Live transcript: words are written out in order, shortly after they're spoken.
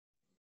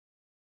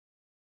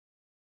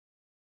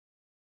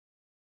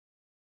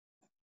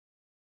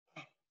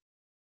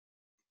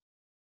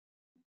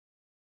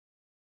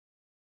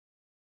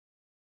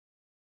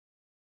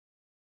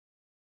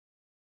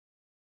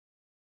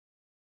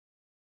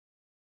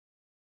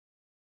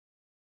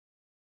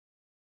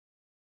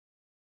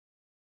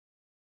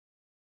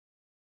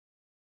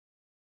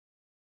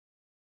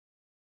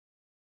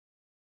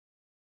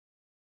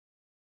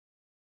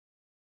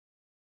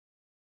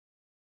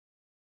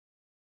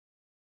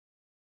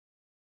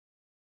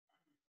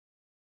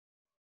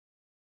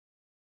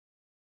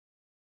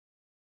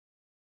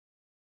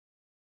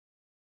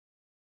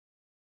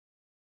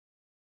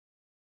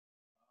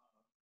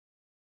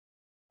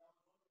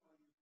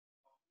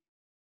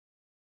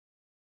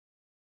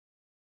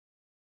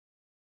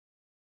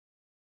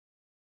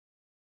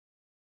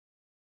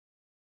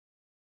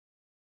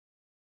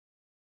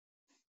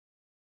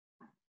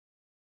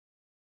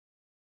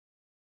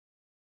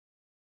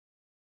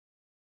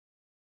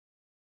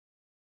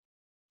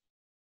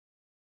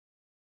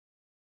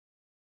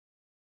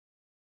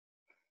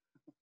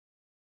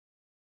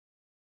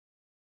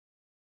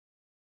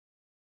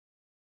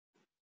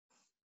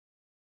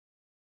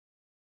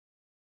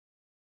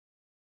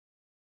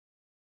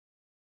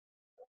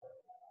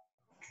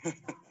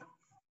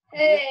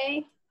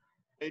Hey.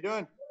 How you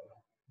doing?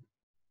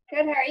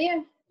 Good, how are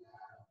you?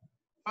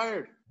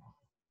 Tired.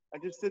 I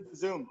just did the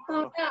Zoom.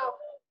 Oh no.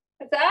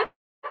 What's that?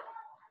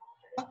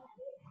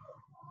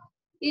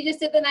 You just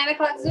did the 9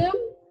 o'clock Zoom?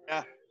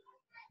 Yeah.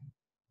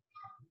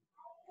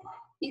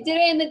 You did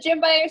it in the gym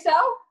by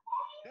yourself?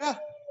 Yeah.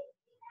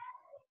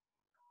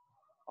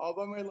 All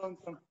by my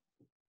lonesome.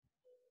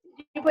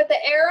 Did you put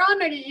the air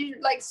on or did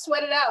you like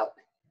sweat it out?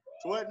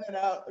 Sweating it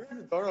out.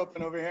 There's a door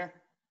open over here.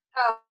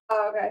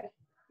 Oh, okay.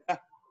 Yeah.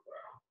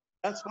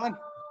 That's fun.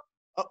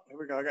 Oh, here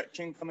we go. I got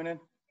Ching coming in.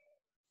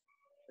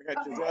 I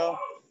got Giselle.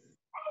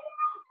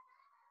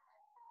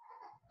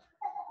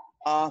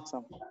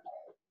 Awesome.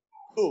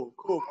 Cool.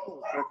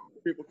 Got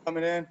people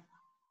coming in.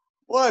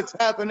 What's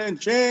happening,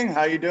 Ching?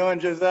 How you doing,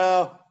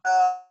 Giselle?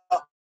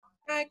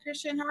 Hi,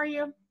 Christian. How are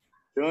you?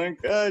 Doing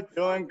good.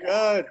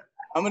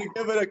 I'm going to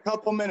give it a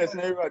couple minutes,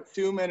 maybe about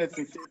 2 minutes,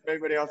 and see if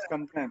everybody else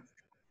comes in. How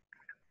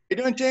you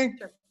doing, Ching?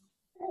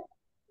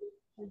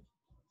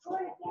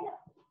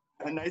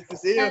 Nice to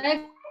see you.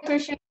 Hi,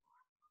 Christian.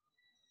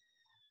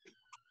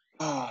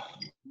 Oh,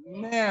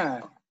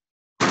 man.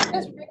 I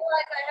just realized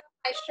I have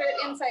my shirt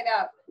inside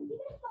out.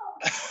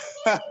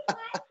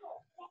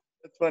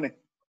 That's funny.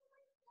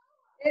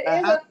 It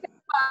is a fit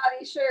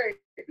body shirt.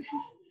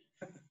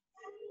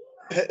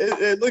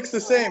 It looks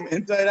the same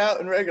inside out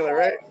and regular,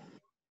 right?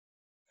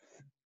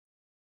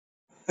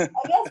 I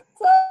guess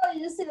so.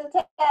 You just see the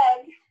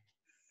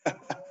tag.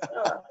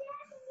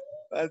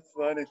 That's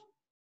funny.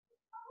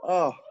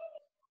 Oh.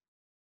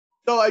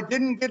 So I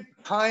didn't get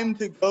time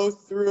to go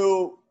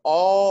through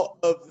all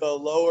of the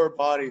lower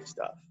body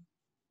stuff.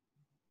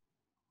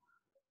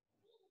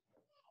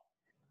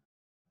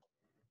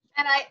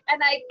 And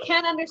I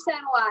can't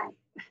understand why.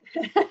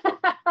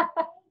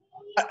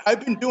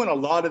 I've been doing a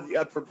lot of the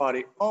upper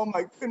body. Oh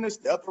my goodness,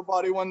 the upper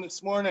body one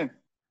this morning.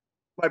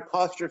 My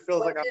posture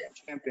feels like I'm a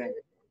champion.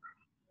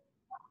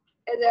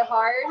 Is it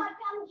hard?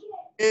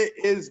 It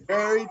is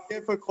very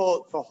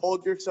difficult to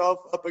hold yourself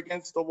up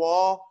against the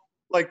wall,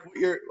 like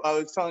what I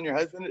was telling your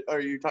husband, or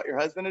you taught your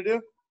husband to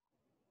do.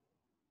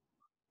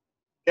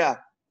 Yeah,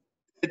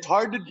 it's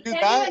hard to do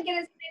Can't that. even get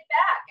his head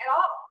back at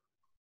all.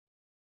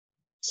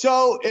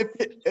 So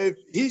if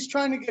he's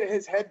trying to get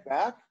his head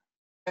back,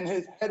 and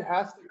his head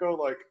has to go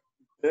like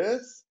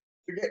this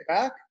to get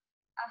back.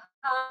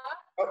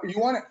 You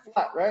want it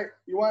flat, right?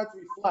 You want it to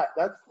be flat.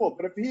 That's cool.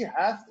 But if he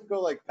has to go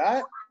like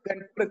that,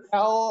 then put a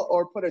towel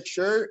or put a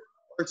shirt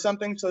or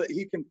something so that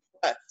he can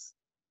press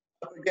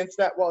up against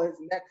that while his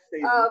neck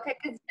stays. Oh, okay.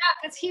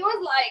 Because he was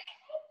like,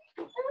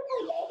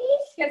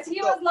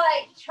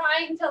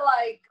 trying to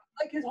like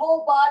his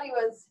whole body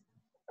was.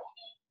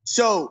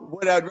 So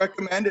what I'd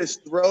recommend is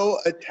throw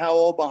a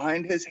towel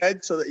behind his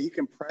head so that he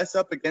can press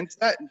up against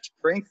that and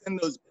strengthen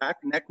those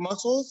back neck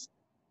muscles,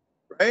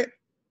 right?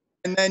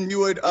 And then you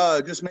would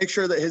just make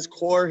sure that his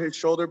core, his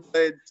shoulder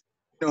blades,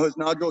 his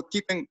nodule,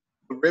 keeping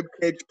the rib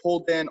cage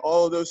pulled in,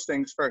 all of those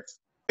things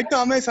first. Hi,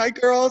 Thomas. Hi,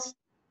 girls.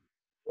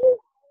 How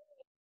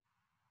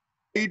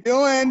you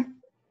doing?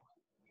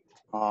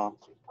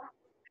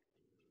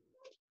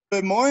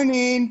 Good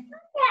morning.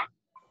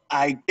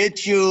 I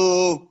get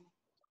you.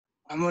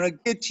 I'm going to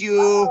get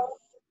you.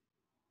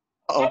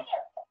 Uh-oh.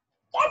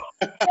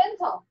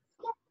 Gentle.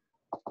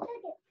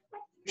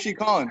 Who's she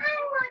calling?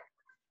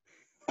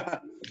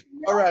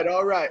 All right.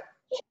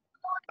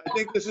 I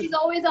think this is. He's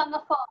always on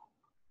the phone.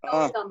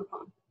 Always on the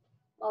phone.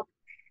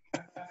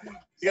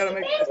 You gotta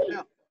make that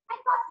sound.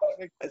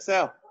 Make that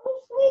sound.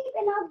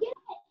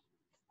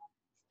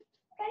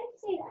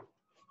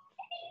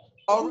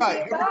 All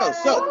right, here we go.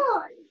 So,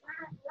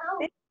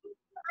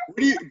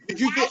 did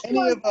you get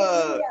any of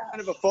kind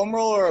of a foam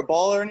roll or a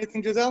ball or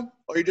anything, Giselle?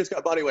 Or you just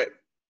got body weight?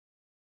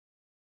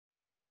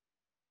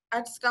 I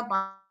just got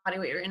body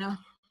weight right now.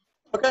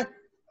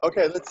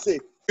 Okay, let's see.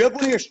 Do you have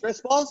one of your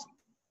stress balls?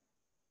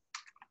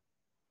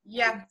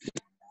 Yeah.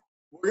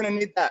 We're gonna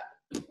need that.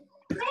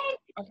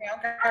 Okay, I'll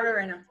grab it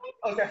right now.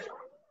 Okay.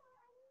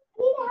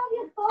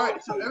 All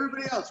right, so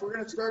everybody else, we're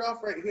gonna start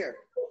off right here.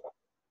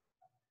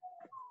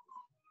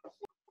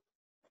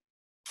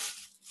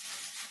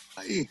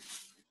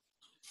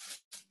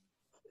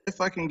 If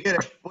I can get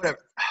it, whatever.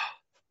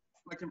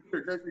 My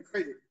computer drives me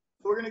crazy.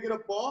 So we're gonna get a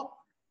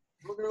ball.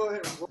 We're gonna go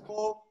ahead and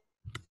roll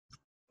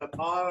the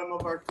bottom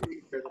of our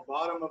feet here, the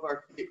bottom of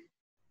our feet.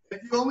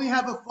 If you only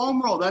have a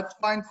foam roll, that's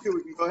fine too.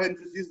 We can go ahead and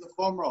just use the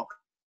foam roll.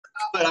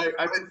 But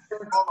I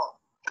prefer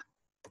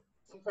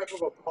some type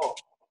of a ball.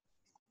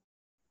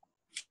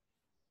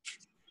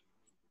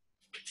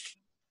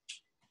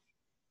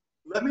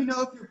 Let me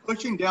know if you're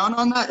pushing down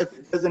on that, if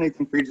it does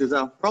anything for you,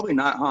 Giselle. Probably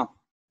not, huh?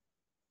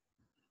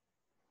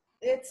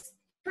 It's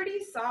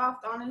pretty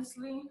soft,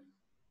 honestly.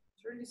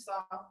 It's really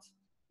soft.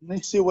 Let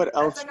me see what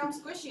else. It's like I'm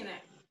squishing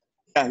it.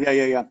 Yeah.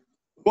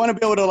 You want to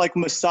be able to like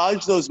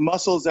massage those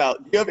muscles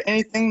out. Do you have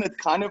anything that's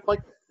kind of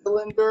like a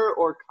cylinder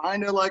or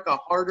kind of like a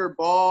harder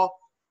ball?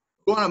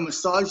 You want to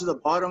massage the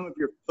bottom of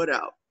your foot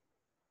out.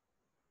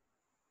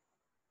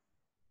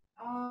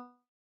 I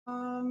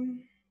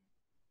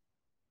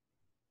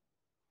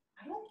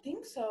don't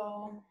think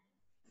so.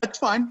 That's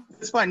fine.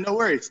 That's fine. No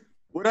worries.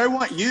 What I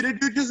want you to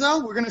do,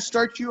 Giselle, we're going to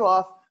start you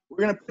off. We're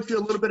going to put you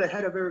a little bit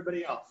ahead of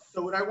everybody else.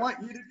 So what I want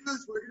you to do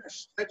is we're going to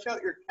stretch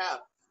out your calf.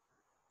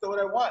 So what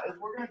I want is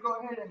we're going to go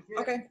ahead and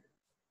get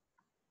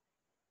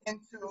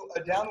into a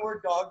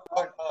downward dog.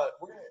 We're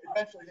going to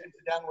eventually get into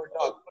downward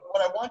dog. But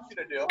what I want you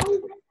to do,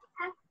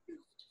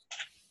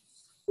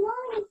 we're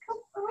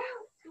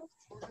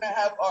going to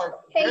have our.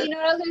 Hey, you know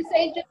what I was gonna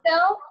say,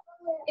 Giselle?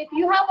 If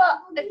you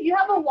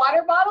have a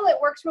water bottle, it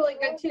works really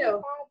good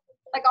too.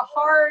 Like a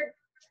hard,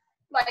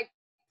 like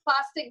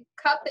plastic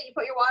cup that you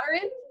put your water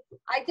in.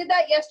 I did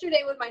that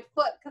yesterday with my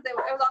foot because it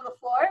was on the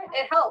floor.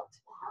 It helped.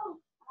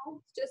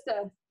 It's just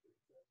a.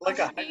 Like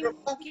a hydro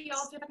flask?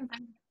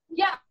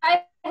 Yeah,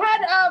 I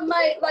had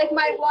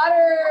my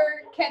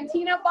water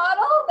cantina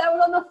bottle that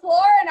was on the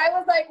floor, and I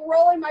was like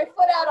rolling my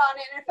foot out on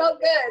it, and it felt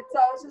good. So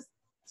it was just a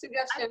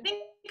suggestion. I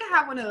think I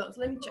have one of those.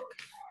 Let me check.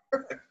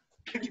 Perfect.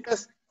 Thank you,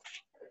 guys.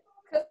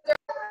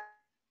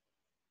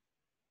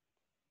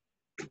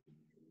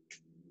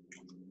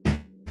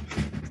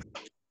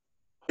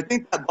 I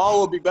think that ball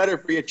will be better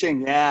for you,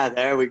 Ching. Yeah,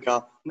 there we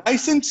go.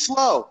 Nice and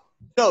slow.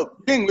 So,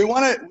 Ching, we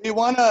wanna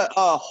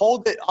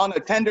hold it on a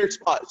tender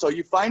spot. So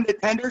you find a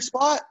tender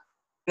spot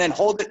and then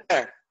hold it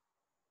there,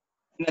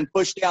 and then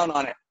push down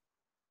on it.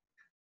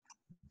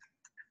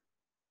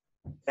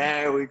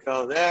 There we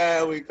go.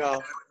 There we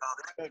go.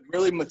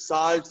 Really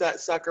massage that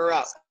sucker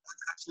up.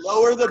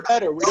 Slower the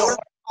better. We don't want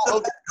to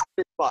hold the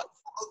tender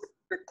spots.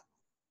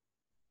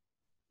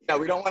 Yeah,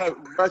 we don't want to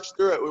rush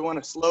through it. We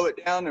want to slow it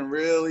down and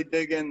really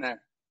dig in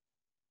there.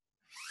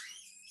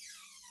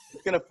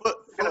 It's gonna feel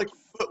like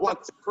your foot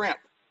wants to cramp.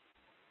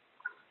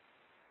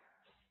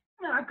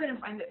 No, I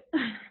couldn't find it.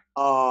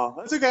 Oh,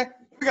 that's okay.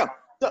 Here we go.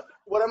 So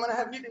what I'm gonna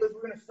have you do is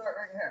we're gonna start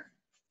right here.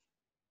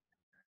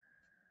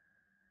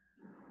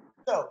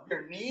 So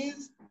your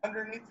knees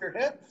underneath your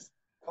hips.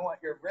 I want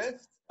your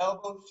wrists,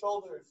 elbows,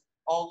 shoulders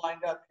all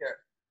lined up here.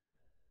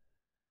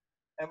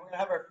 And we're gonna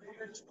have our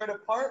fingers spread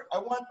apart. I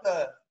want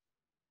the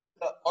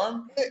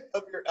armpit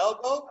of your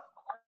elbow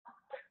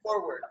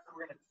forward. So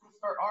we're gonna twist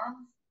our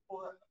arms,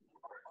 pull the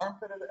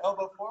armpit of the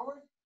elbow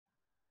forward.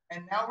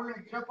 And now we're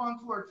gonna get up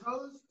onto our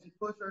toes and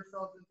push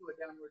ourselves into a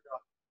downward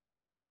dog.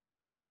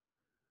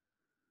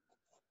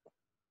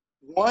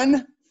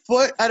 1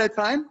 foot at a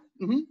time.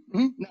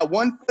 Now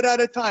 1 foot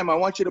at a time. I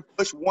want you to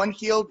push one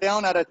heel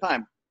down at a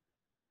time.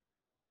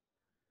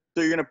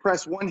 So you're gonna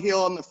press one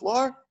heel on the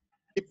floor,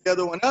 keep the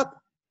other one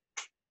up.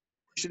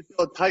 You should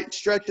feel a tight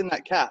stretch in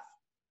that calf.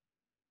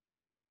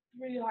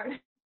 Really hard.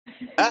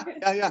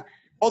 Yeah.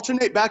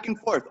 Alternate back and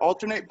forth.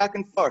 Alternate back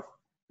and forth.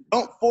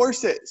 Don't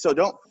force it. So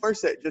don't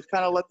force it. Just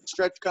kind of let the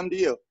stretch come to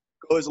you.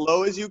 Go as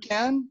low as you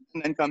can,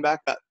 and then come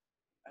back up.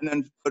 And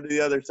then go to the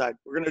other side.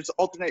 We're going to just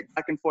alternate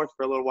back and forth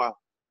for a little while.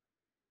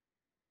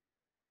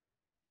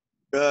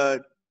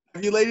 Good.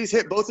 Have you ladies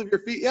hit both of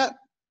your feet yet?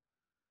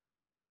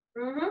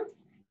 Mm-hmm.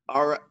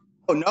 All right.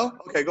 Oh, no?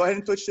 Okay, go ahead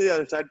and switch to the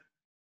other side.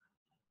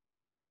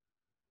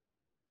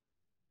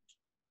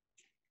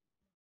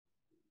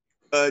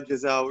 Good,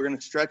 Giselle. We're going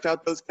to stretch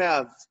out those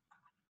calves.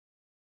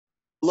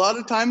 A lot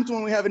of times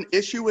when we have an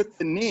issue with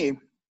the knee,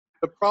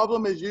 the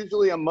problem is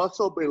usually a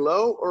muscle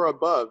below or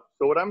above.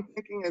 So what I'm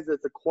thinking is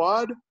it's a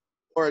quad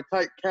or a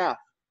tight calf.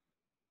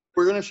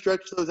 We're going to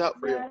stretch those out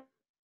for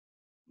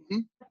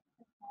you.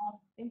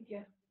 Thank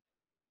you.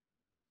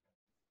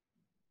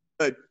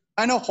 Good.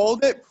 Kind of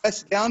hold it,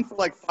 press down for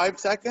like 5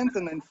 seconds,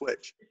 and then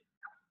switch.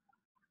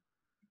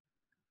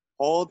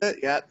 Hold it.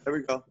 Yeah, there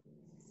we go.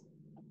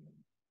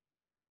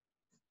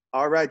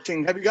 All right,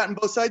 Ching. Have you gotten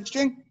both sides,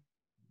 Ching?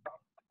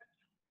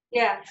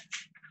 Yeah.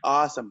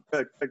 Awesome.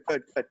 Good.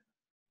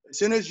 As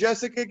soon as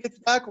Jessica gets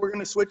back, we're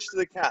going to switch to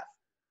the calf.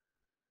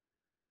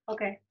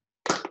 Okay.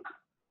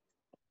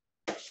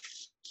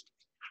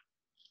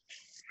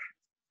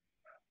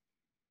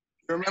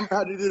 You remember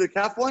how to do the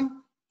calf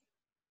one?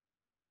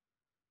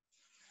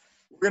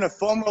 We're going to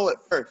foam roll it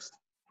first.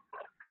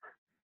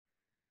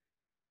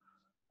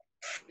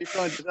 Keep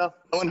going, Giselle.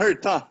 That one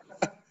hurts, huh?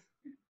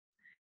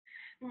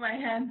 My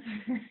hands.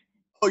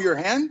 Oh, your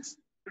hands?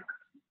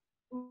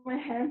 My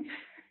hands.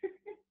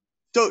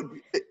 So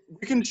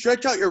we can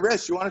stretch out your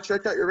wrist. You want to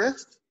stretch out your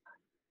wrist?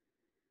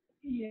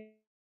 Yeah.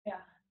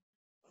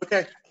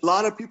 Okay. A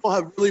lot of people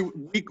have really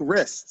weak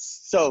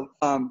wrists. So,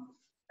 and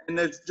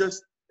it's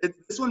just,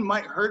 this one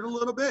might hurt a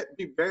little bit.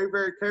 Be very,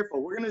 very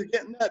careful. We're going to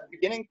get in that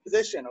beginning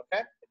position,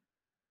 okay?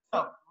 So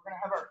we're going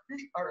to have our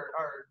feet,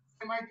 our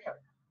same idea.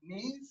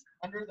 Knees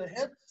under the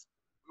hips.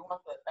 We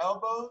want the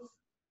elbows,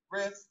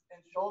 wrists,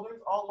 and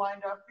shoulders all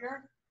lined up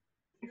here.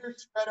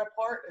 Fingers spread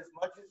apart as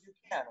much as you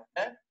can,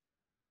 okay?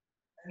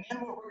 And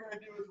then what we're going to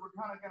do is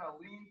we're kind of going to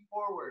lean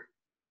forward.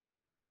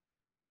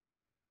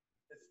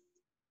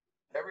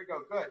 There we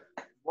go, good.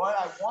 What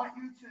I want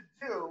you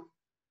to do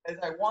is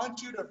I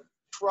want you to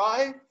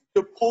try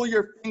to pull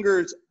your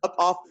fingers up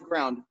off the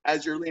ground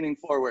as you're leaning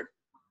forward.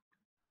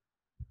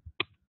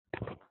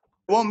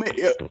 I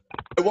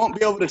won't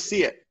be able to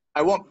see it.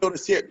 I won't be able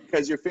to see it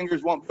because your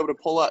fingers won't be able to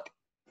pull up.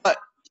 But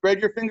spread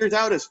your fingers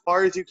out as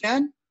far as you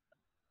can.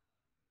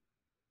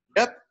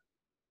 Yep.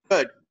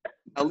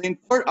 Now lean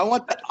forward. I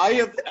want the eye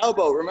of the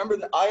elbow. Remember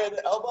the eye of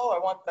the elbow? I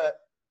want that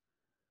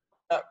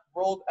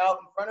rolled out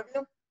in front of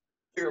you.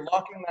 So you're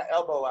locking that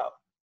elbow out.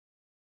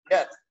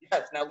 Yes,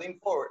 yes. Now lean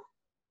forward.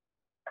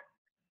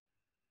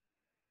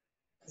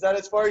 Is that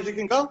as far as you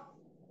can go?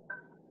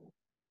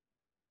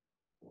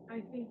 I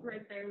think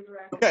right there is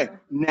where I Okay.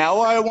 Now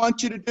what I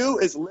want you to do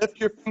is lift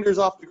your fingers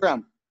off the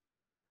ground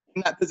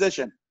in that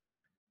position.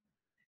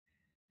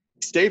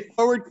 Stay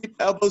forward, keep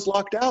the elbows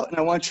locked out, and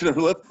I want you to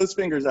lift those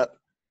fingers up.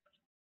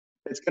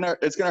 It's gonna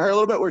hurt a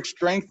little bit. We're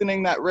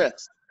strengthening that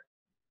wrist.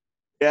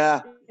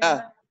 Yeah,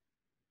 yeah.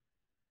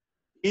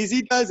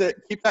 Easy does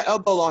it. Keep that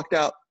elbow locked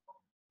out.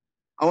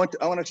 I want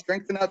to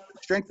strengthen up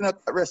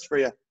that wrist for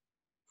you.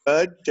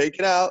 Good. Shake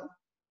it out.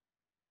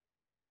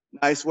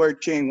 Nice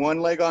work, Ching. One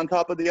leg on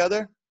top of the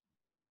other.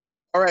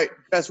 All right,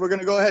 Jess, we're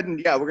gonna go ahead and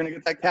we're gonna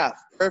get that calf.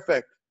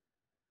 Perfect.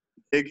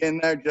 Dig in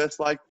there just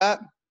like that.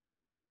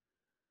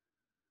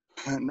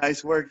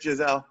 Nice work,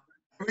 Giselle.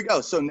 Here we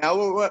go. So now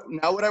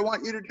what I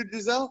want you to do,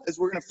 Giselle, is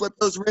we're gonna flip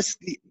those wrists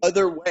the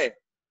other way.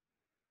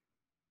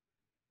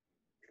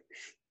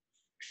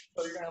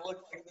 So you're gonna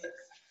look like this.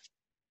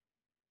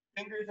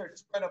 Fingers are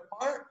spread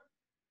apart.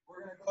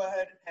 We're gonna go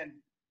ahead and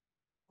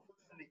flip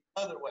them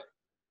the other way.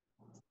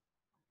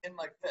 In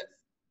like this.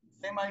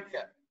 Same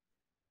idea.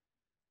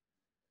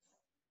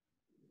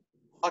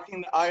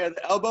 Locking the eye of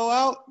the elbow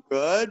out.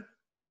 Good.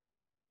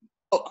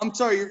 Oh, I'm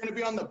sorry. You're gonna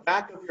be on the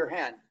back of your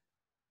hand.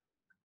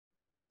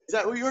 Is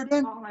that what you were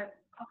doing?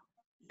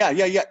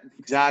 Yeah.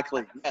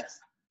 Exactly. Yes.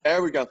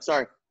 There we go.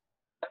 Sorry.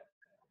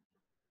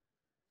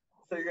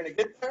 So you're gonna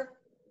get there,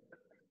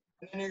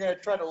 and then you're gonna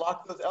try to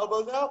lock those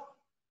elbows out.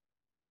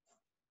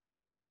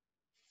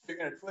 You're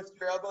gonna twist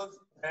your elbows.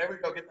 There we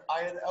go. Get the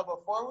eye of the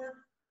elbow forward.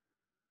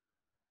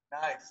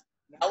 Nice.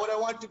 Now what I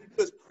want you to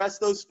do is press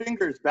those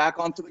fingers back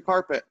onto the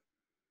carpet.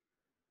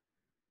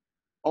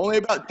 Only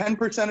about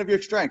 10% of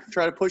your strength.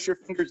 Try to push your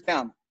fingers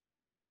down.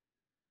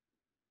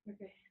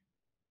 Okay.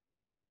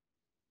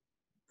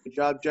 Good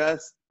job,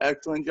 Jess.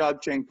 Excellent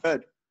job, Ching.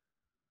 Good.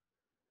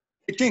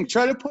 Hey, Ching,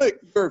 try to put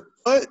your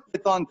foot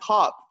that's on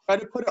top. Try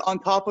to put it on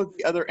top of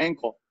the other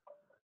ankle.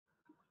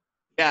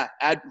 Yeah,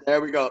 there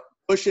we go.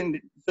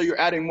 Pushing, so you're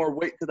adding more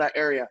weight to that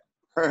area.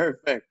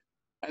 Perfect.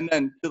 And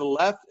then to the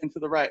left and to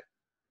the right.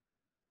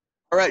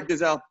 All right,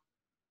 Giselle.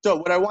 So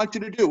what I want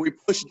you to do, we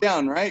push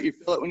down, right? You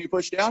feel it when you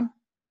push down?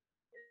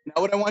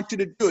 Now what I want you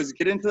to do is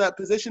get into that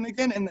position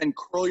again and then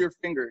curl your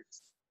fingers.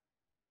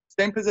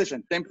 Same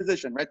position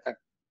right there.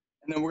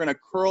 And then we're gonna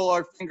curl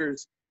our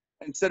fingers.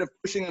 Instead of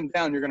pushing them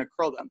down, you're gonna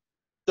curl them.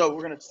 So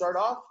we're gonna start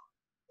off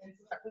into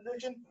that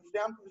position, push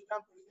down, push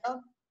down, push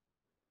down.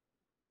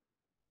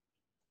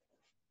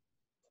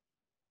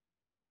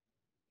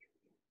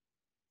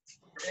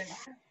 In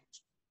here.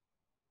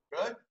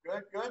 Good,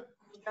 good, good.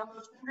 Push down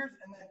those fingers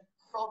and then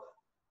curl them.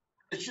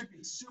 It should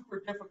be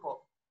super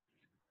difficult.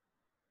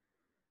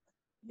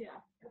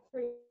 Yeah, that's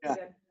pretty Yeah.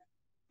 good.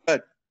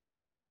 Good.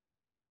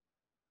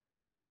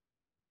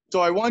 So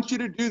I want you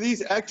to do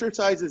these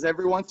exercises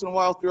every once in a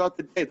while throughout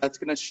the day. That's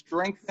going to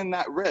strengthen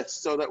that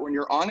wrist so that when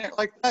you're on it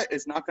like that,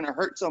 it's not going to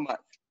hurt so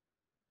much.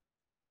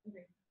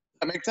 Okay.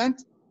 That make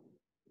sense?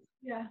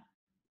 Yeah.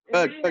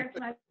 Good, Every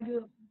good, action I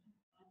do,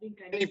 I think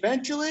I And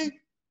eventually,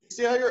 you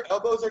see how your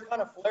elbows are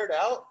kind of flared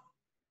out?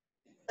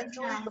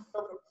 Eventually, Yeah. you'll be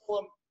able to pull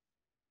them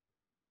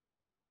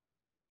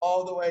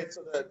all the way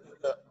so that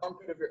the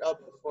armpit of your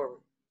elbow is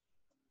forward.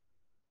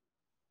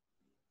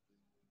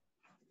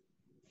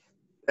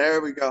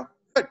 There we go.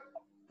 Good.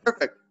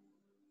 Perfect.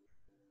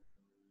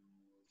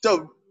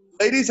 So,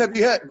 ladies, have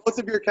you hit both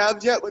of your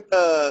calves yet with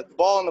the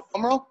ball and the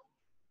foam roll?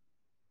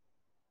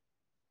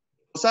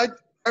 Both sides?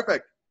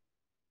 Perfect.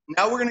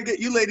 Now we're going to get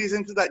you ladies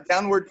into that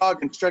downward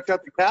dog and stretch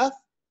out the calf.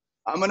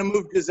 I'm going to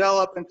move Giselle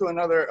up into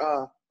another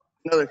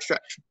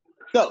stretch.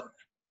 So,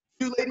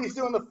 you ladies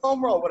doing the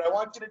foam roll, what I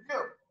want you to do,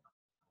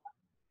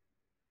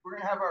 we're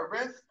going to have our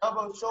wrists,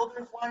 elbows,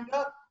 shoulders lined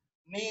up,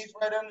 knees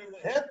right under the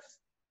hips.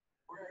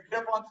 We're going to get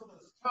up onto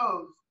those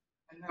toes,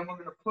 and then we're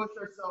going to push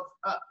ourselves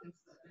up into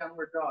the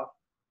downward dog.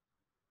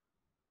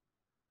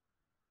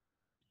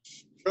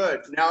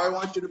 Good. Now I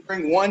want you to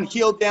bring one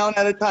heel down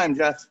at a time,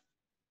 Jess.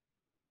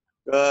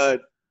 Good.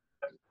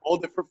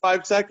 Hold it for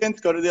 5 seconds.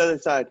 Go to the other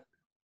side.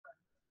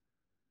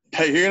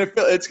 Hey,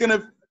 it's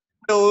gonna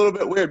feel a little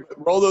bit weird,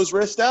 but roll those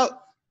wrists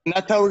out, and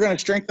that's how we're gonna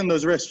strengthen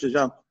those wrists,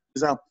 Giselle.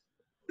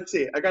 Let's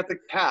see. I got the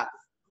calf.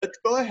 Let's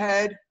go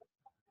ahead,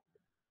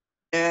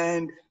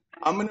 and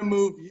I'm gonna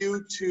move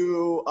you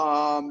to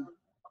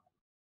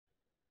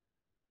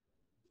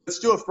let's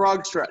do a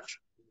frog stretch.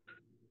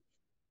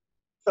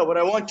 So what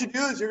I want you to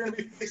do is you're gonna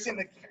be facing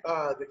the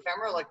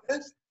camera like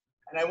this,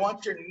 and I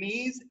want your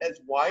knees as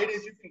wide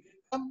as you can get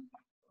them.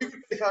 You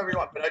can face however you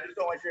want, but I just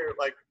don't want your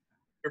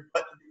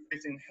butt to be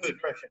facing the other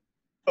direction.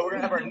 So we're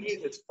gonna have our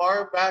knees as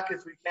far back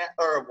as we can,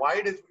 or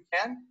wide as we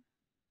can,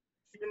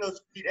 keeping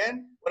those feet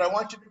in. What I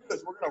want you to do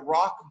is we're gonna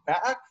rock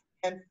back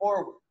and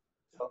forward.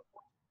 So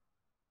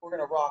we're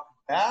gonna rock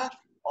back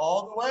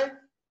all the way,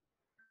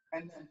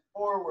 and then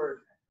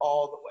forward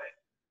all the way.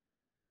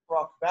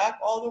 Rock back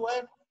all the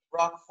way,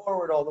 Rock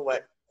forward all the way.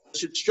 You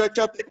should stretch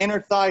out the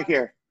inner thigh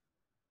here.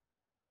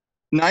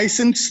 Nice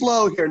and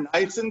slow here,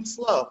 nice and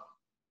slow.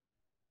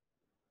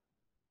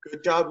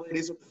 Good job,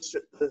 ladies, with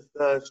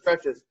the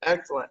stretches.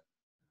 Excellent.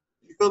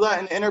 You feel that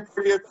in the inner part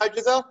of your thigh,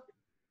 Giselle?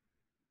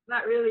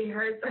 That really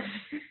hurts.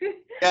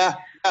 Yeah.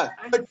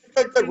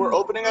 Good. We're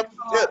opening up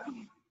the hip.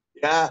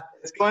 Yeah,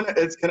 it's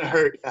gonna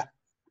hurt. Yeah.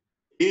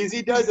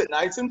 Easy does it.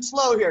 Nice and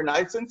slow here.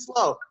 Nice and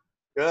slow.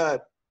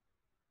 Good.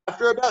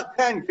 After about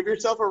 10, give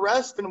yourself a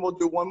rest, and we'll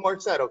do one more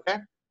set. Okay?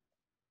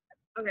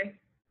 Okay.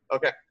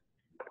 Okay.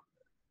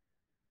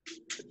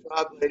 Good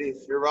job,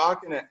 ladies. You're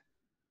rocking it.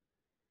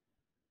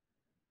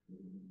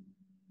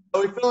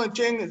 How are we feeling,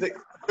 Ching? Is it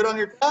good on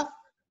your calf?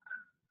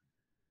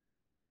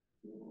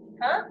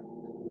 Huh?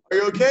 Are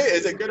you okay?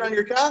 Is it good on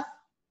your calf?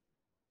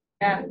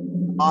 Yeah.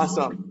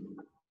 Awesome.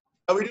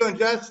 How are we doing,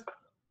 Jess?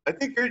 I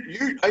think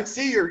I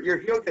see your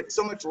heel gets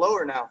so much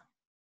lower now.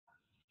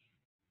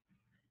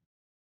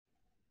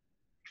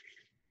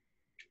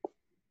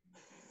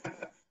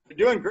 You're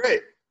doing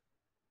great.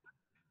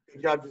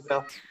 Good job,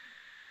 Giselle.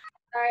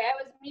 Sorry, I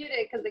was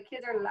muted because the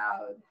kids are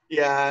loud.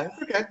 Yeah,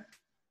 it's okay.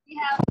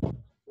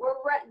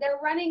 They're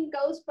running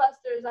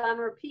Ghostbusters on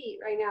repeat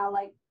right now,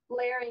 like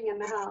blaring in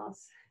the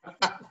house.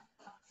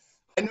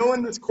 I know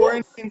when this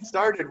quarantine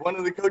started, one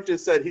of the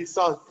coaches said he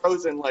saw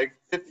Frozen like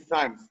 50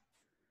 times.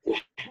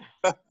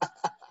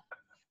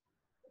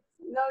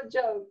 No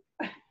joke.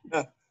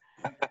 Okay.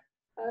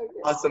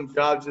 Awesome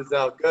job,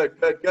 Giselle. Good.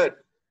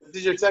 This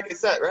is your second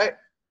set, right?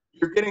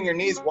 You're getting your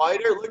knees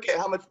wider. Look at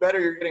how much better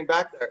you're getting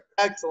back there.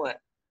 Excellent.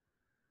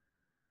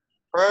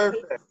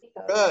 Perfect.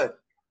 Good.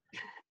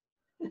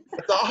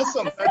 That's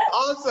awesome.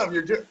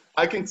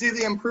 I can see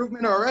the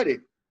improvement already.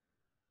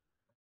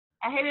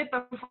 I hated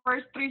the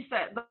first 3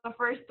 sets, the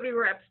first 3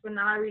 reps, but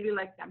now I really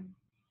like them.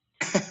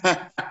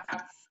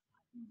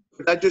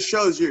 That just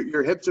shows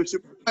your hips are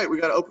super tight. We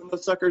got to open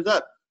those suckers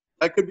up.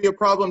 That could be a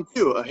problem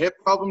too. A hip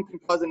problem can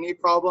cause a knee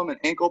problem. An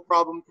ankle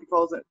problem can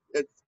cause it.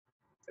 It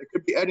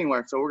could be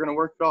anywhere. So we're going to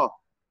work it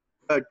all.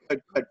 Good.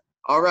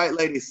 All right,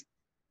 ladies.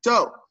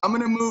 So I'm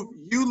going to move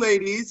you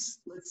ladies.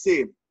 Let's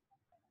see.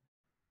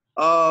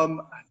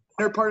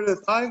 Inner part of the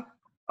thigh.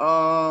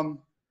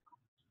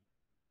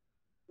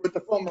 With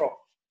the foam roll.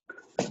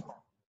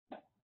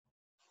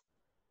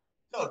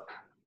 So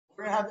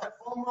we're going to have that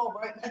foam roll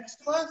right next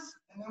to us.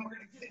 And then we're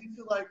going to get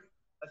into like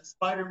a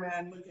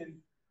Spider-Man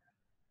looking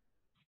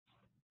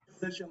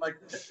position like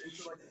this,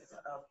 into like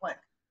a plank.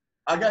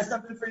 I got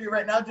something for you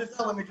right now,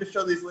 Giselle. Let me just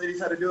show these ladies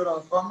how to do it on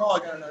the foam roll. I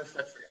got another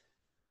stretch for you.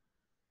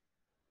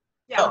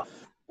 Yeah. So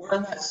we're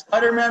in that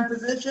Spider-Man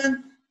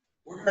position.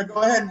 We're going to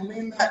go ahead and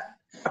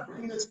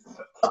bring this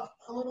foot up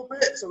a little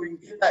bit so we can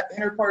get that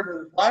inner part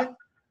of the thigh.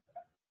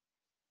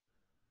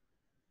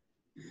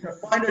 You're going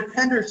to find a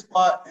tender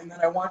spot, and then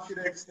I want you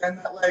to extend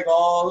that leg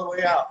all the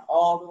way out,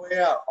 all the way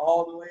out,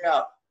 all the way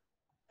out.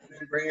 And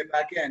then bring it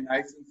back in,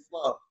 nice and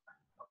slow.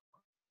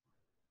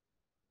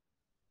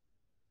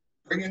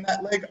 Bringing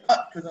that leg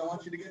up because I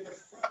want you to get the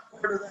front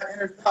part of that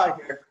inner thigh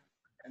here.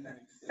 And then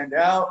extend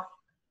out,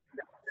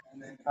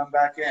 and then come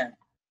back in.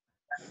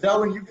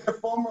 So when you get a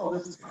foam roll,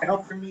 this is going to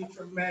help your knee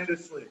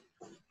tremendously.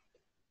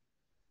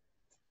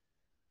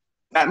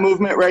 That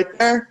movement right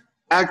there,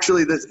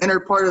 actually this inner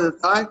part of the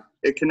thigh,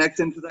 it connects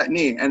into that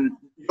knee. And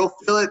you'll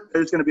feel it.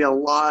 There's going to be a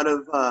lot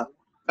of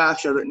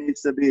fascia that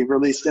needs to be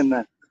released in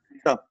there.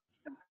 So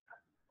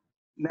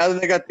now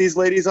that I got these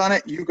ladies on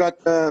it, you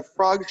got the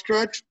frog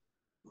stretch.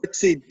 Let's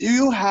see, do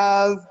you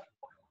have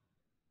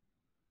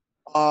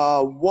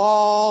a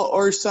wall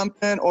or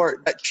something,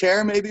 or that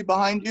chair maybe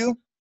behind you?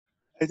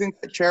 I think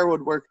that chair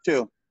would work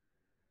too.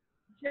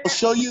 I'll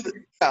show you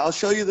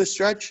the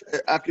stretch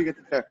after you get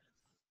the chair.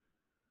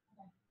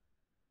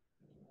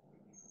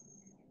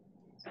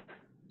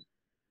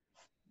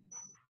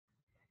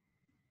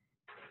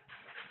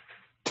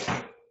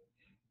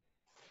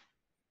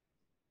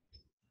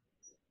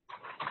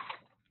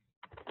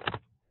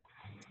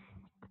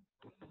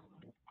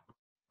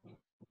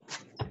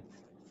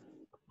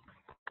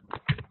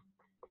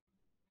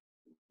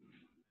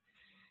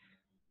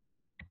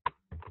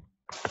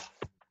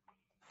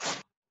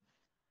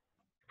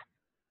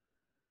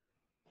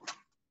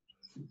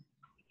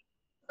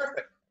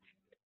 Perfect.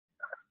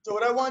 So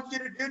what I want you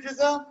to do,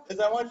 Giselle, is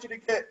I want you to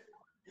get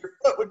your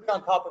foot would be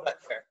on top of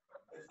that chair.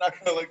 It's not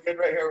going to look good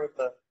right here with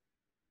the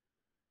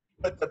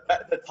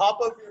top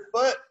of your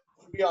foot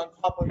would be on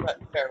top of that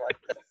chair like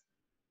this.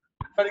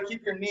 Try to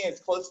keep your knee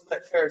as close to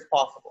that chair as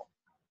possible.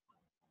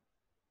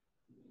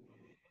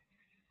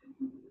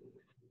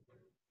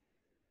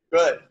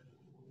 Good.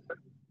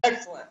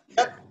 Excellent.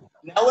 Yep.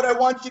 Now what I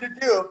want you to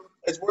do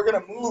is we're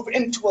going to move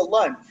into a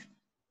lunge.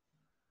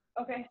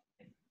 Okay.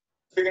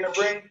 So you're going to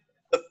bring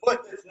the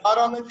foot that's not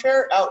on the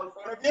chair out in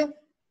front of you,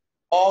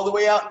 all the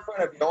way out in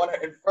front of you. I want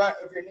it in front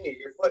of your knee,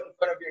 your foot in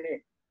front of your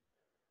knee.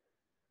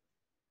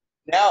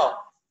 Now,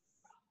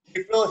 do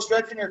you feel a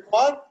stretch in your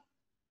quad?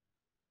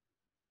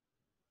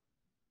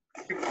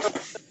 Do you feel a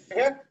stretch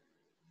here?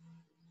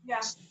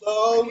 Yeah.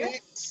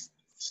 Slowly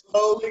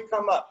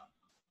come up.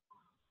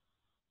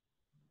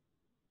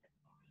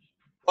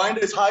 Find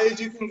as high as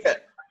you can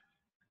get.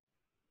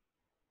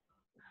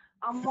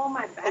 I'm on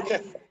my back.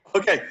 Okay.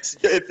 Okay.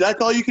 If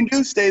that's all you can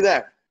do, stay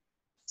there.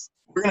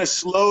 We're gonna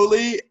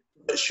slowly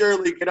but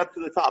surely get up to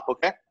the top.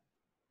 Okay.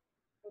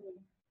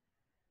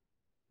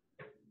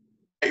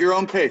 At your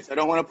own pace. I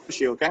don't want to push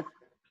you. Okay.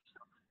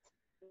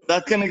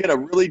 That's gonna get a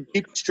really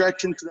deep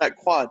stretch into that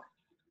quad.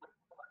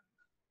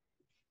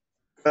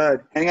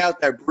 Good. Hang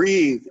out there.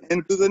 Breathe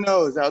in through the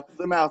nose, out through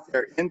the mouth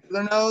there. In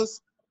through the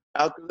nose,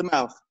 out through the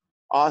mouth.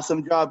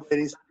 Awesome job,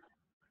 ladies.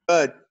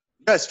 Good.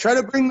 Yes, try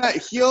to bring that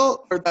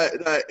heel or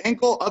the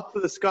ankle up to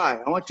the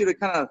sky. I want you to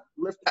kind of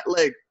lift that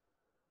leg.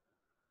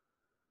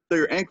 So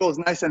your ankle is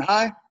nice and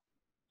high.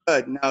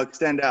 Good. Now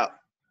extend out.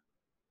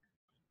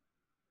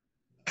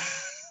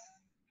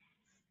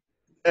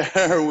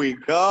 There we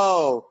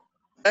go.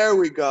 There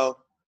we go.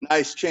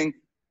 Nice, Ching.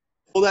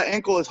 Pull that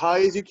ankle as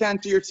high as you can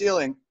to your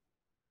ceiling.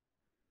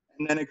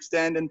 And then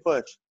extend and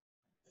push.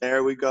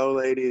 There we go,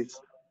 ladies.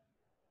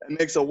 It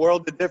makes a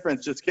world of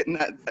difference just getting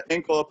that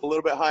ankle up a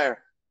little bit higher.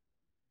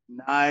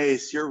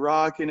 Nice. You're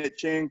rocking it,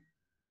 Ching.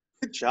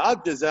 Good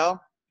job,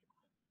 Giselle.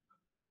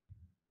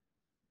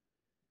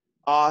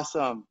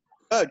 Awesome.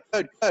 Good,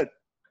 good, good.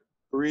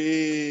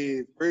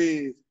 Breathe,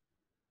 breathe.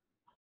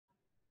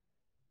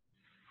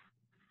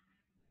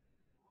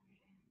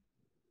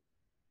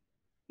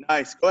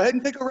 Nice. Go ahead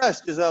and take a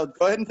rest, Giselle.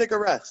 Go ahead and take a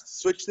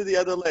rest. Switch to the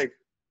other leg.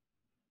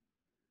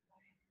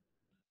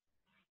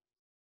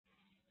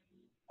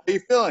 How are you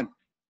feeling?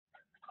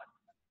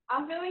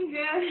 I'm feeling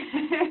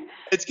good.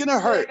 It's gonna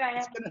hurt.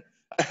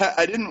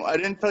 I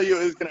didn't tell you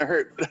it was gonna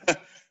hurt,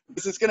 but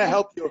this is gonna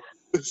help you.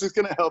 This is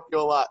gonna help you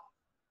a lot.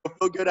 You'll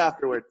feel good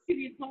afterwards. If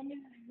you told me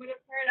that it would have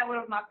hurt, I would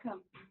have not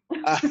come.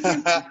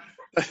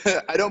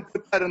 I don't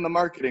put that in the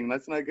marketing.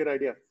 That's not a good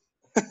idea.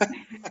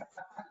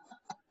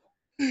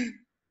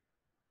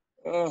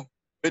 Oh,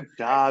 good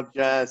job,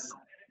 Jess.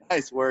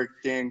 Nice work,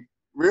 King.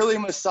 Really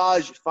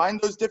massage. Find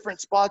those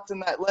different spots in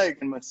that leg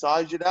and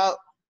massage it out.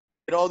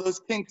 Get all those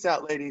kinks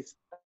out, ladies.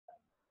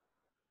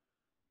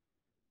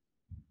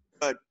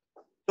 Good.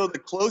 So the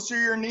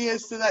closer your knee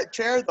is to that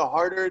chair, the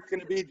harder it's going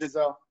to be,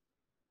 Giselle.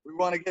 We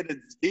want to get as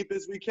deep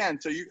as we can.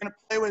 So you're going to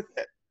play with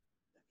it.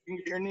 If you can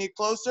get your knee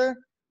closer,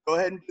 go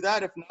ahead and do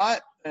that. If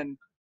not, then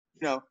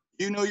you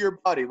know your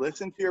body.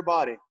 Listen to your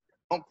body.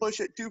 Don't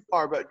push it too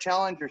far, but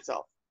challenge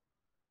yourself.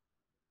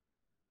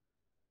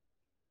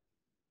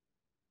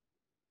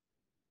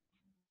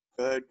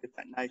 Good. Get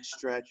that nice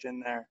stretch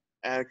in there.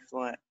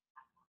 Excellent.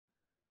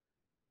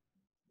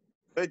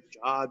 Good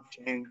job,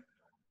 Ching.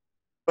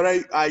 What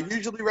I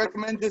usually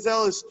recommend,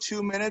 Giselle, is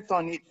 2 minutes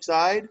on each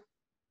side.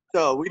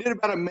 So we did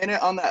about a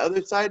minute on the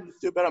other side. Let's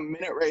do about a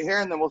minute right here,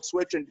 and then we'll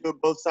switch and do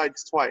both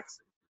sides twice.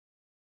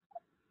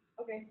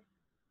 Okay.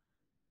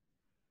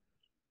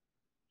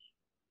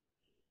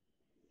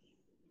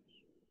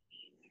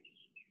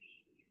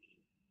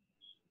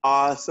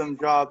 Awesome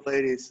job,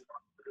 ladies.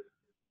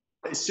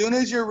 As soon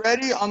as you're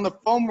ready on the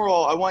foam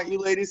roll, I want you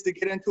ladies to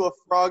get into a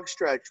frog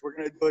stretch. We're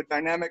going to do a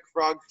dynamic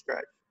frog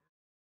stretch.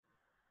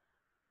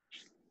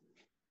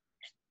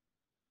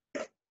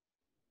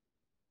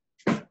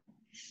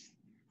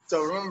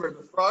 So remember,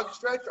 the frog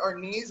stretch, our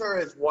knees are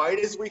as wide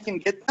as we can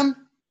get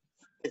them,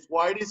 as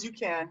wide as you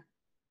can.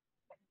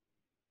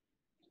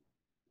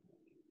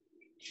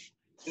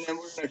 And then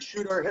we're going to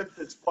shoot our hips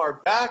as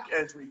far back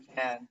as we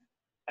can,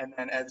 and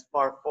then as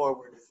far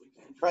forward as we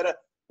can.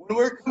 When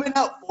we're coming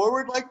out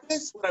forward like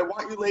this, what I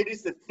want you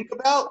ladies to think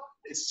about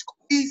is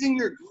squeezing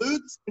your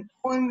glutes and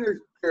pulling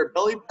your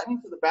belly button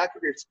to the back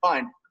of your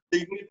spine. So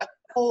you can get that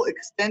full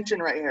extension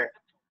right here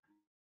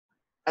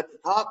at the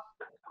top,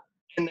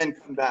 and then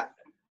come back.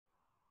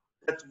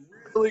 That's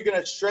really going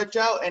to stretch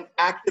out and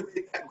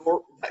activate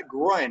that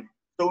groin.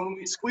 So when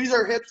we squeeze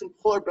our hips and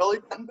pull our belly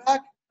button back,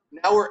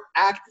 now we're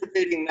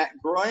activating that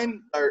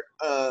groin, or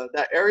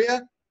that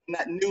area, in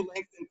that new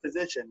lengthened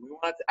position. We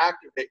want it to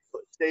activate so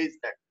it stays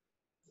there.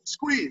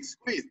 Squeeze,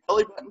 squeeze,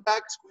 belly button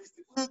back, squeeze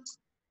the glutes,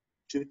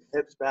 shoot the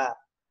hips back.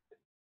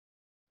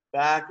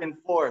 Back and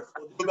forth.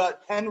 We'll do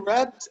about 10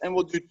 reps, and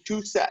we'll do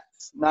 2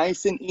 sets.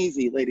 Nice and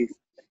easy, ladies.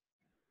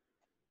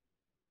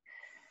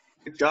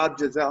 Good job,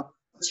 Giselle.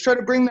 Let's try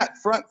to bring that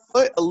front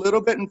foot a little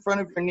bit in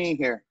front of your knee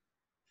here.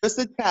 Just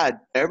a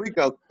tad. There we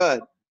go. Good.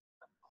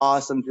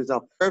 Awesome,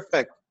 Giselle.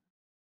 Perfect.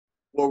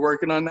 We're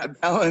working on that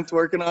balance,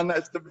 working on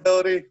that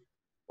stability,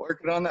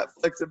 working on that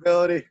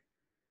flexibility.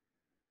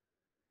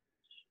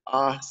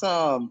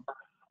 Awesome.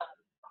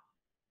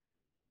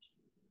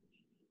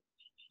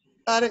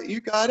 Got it.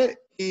 You got it.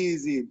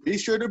 Easy. Be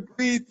sure to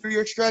breathe through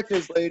your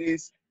stretches,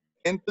 ladies.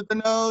 In through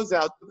the nose,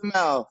 out through the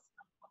mouth.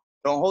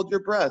 Don't hold your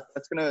breath.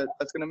 That's gonna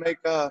make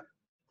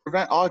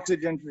prevent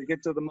oxygen to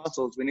get to the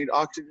muscles. We need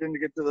oxygen to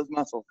get to those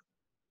muscles.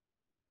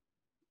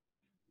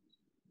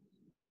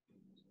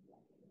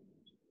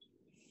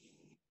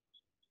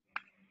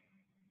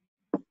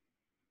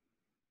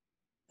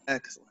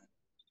 Excellent.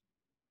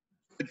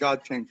 Good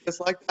job, Ching. Just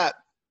like that.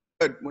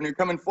 Good. When you're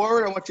coming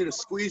forward, I want you to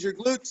squeeze your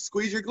glutes,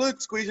 squeeze your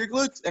glutes, squeeze your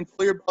glutes, and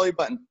pull your belly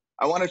button.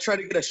 I want to try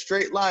to get a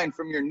straight line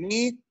from your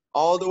knee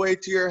all the way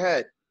to your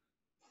head.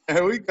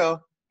 There we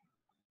go.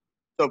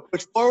 So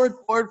push forward,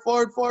 forward,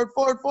 forward, forward,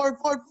 forward, forward,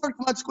 forward, forward.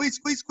 Come on, squeeze,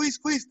 squeeze, squeeze,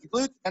 squeeze the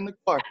glutes and the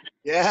core.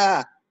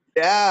 Yeah,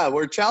 yeah,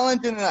 we're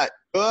challenging that.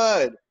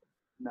 Good.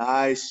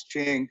 Nice,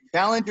 Ching.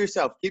 Challenge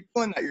yourself. Keep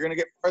doing that. You're going to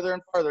get farther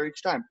and farther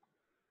each time.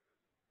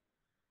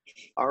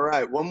 All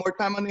right, one more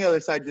time on the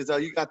other side, Giselle.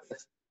 You got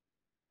this.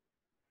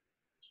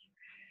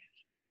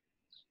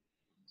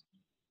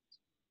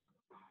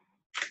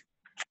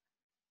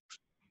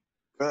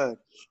 Good.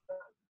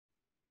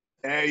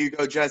 There you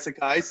go,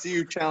 Jessica. I see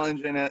you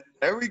challenging it.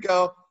 There we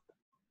go.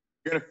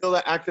 You're going to feel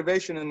that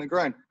activation in the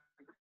groin.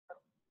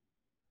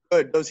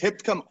 Good. Those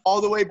hips come all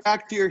the way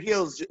back to your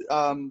heels.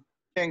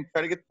 King,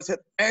 try to get those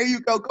hips. There you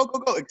go. Go, go,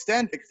 go.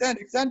 Extend, extend,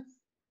 extend.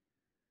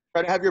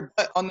 Try to have your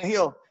butt on the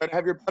heel. Try to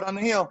have your butt on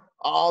the heel.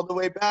 All the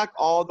way back,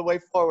 all the way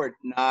forward.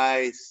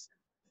 Nice.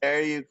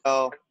 There you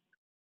go.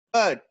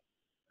 Good.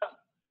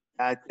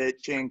 That's it,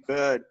 Ching.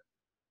 Good.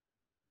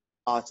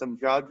 Awesome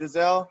job,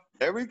 Giselle.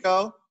 There we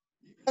go.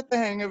 You got the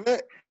hang of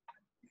it.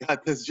 You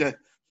got this,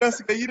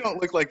 Jessica. You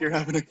don't look like you're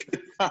having a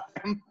good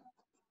time.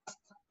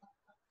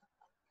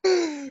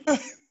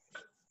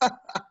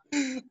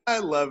 I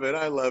love it.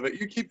 I love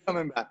it. You keep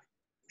coming back.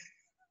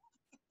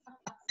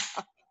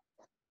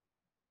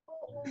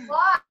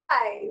 Why?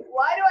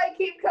 Why do I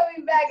keep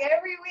coming back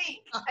every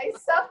week? I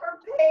suffer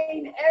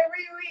pain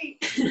every week.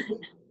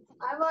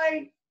 I'm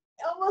like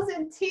almost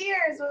in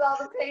tears with all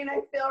the pain I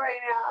feel right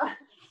now.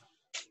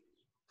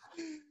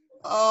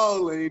 Oh,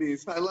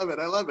 ladies. I love it.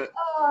 I love it.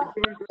 Oh.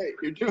 You're doing great.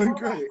 You're doing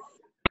great.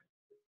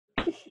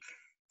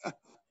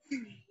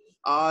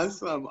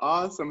 Awesome.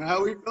 Awesome. How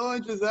are we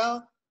feeling,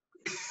 Giselle?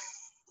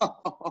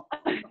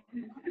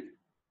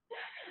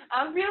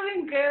 I'm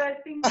feeling good. I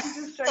think these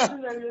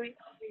instructions are really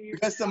helping you.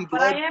 Got some But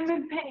blood. I am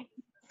in pain.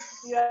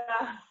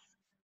 Yeah.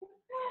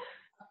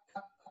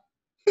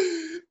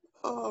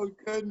 Oh,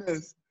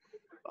 goodness.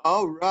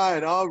 All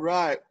right. All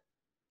right.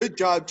 Good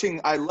job, Ching.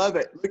 I love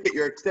it. Look at,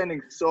 you're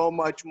extending so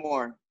much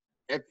more.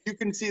 If you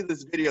can see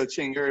this video,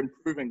 Ching, you're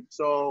improving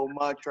so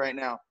much right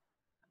now.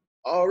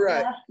 All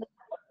right.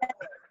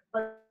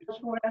 Well.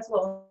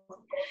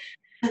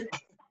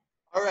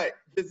 All right,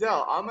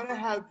 Giselle, I'm gonna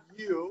have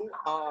you,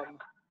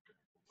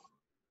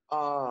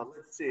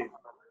 let's see.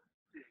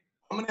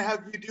 I'm gonna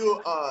have you do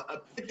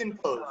a pigeon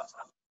pose.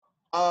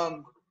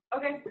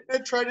 Okay. We're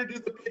gonna try to do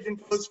the pigeon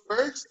pose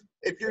first.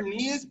 If your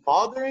knee is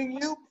bothering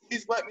you,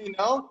 please let me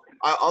know.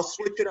 I'll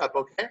switch it up,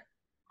 okay?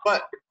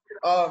 But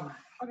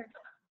Okay.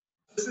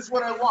 this is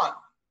what I want.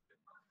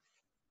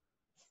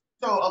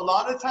 So a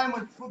lot of time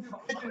when people do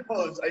pigeon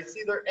pose, I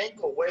see their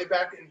ankle way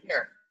back in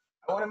here.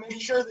 I want to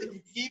make sure that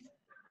you keep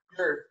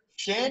your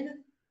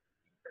chin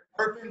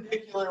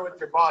perpendicular with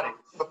your body.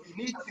 So if you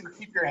need to,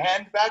 keep your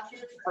hand back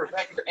here to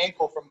prevent your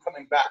ankle from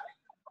coming back.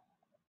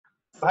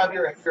 So have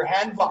your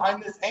hand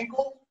behind this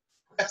ankle,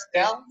 press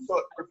down so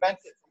it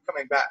prevents it from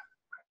coming back.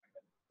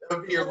 That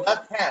would be your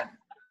left hand.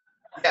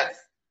 Yes.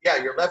 Yeah,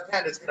 your left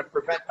hand is going to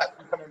prevent that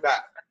from coming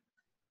back.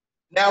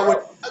 Now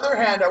with the other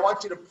hand, I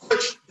want you to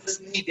push this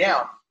knee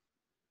down.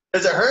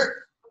 Does it hurt?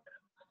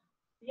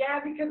 Yeah,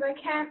 because I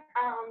can't.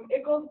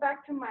 It goes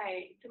back to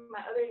my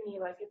other knee.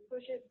 Like it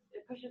pushes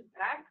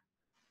back.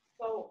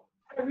 So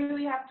I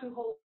really have to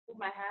hold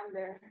my hand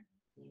there.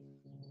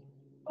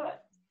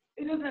 But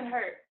it doesn't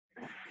hurt.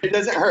 It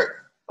doesn't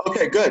hurt.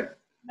 Okay, good.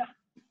 No.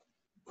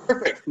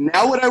 Perfect.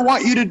 Now what I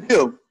want you to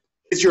do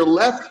is your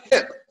left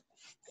hip.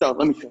 So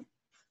let me show you.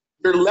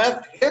 Your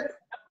left hip,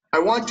 I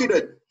want you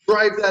to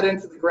drive that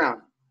into the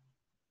ground.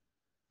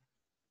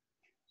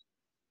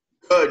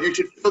 Good. You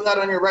should feel that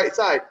on your right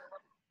side.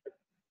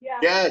 Yeah.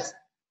 Yes.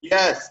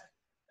 Yes.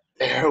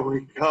 There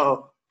we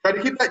go. Try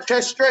to keep that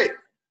chest straight.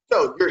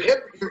 So your hip,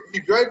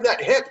 you drive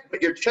that hip,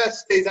 but your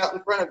chest stays out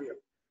in front of you.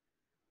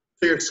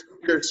 So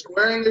you're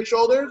squaring your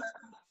shoulders.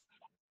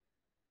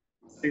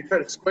 So you try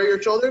to square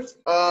your shoulders.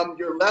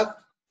 Your left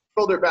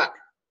shoulder back.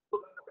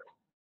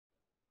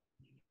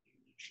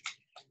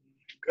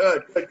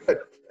 Good, good, good.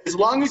 As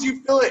long as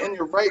you feel it in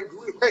your right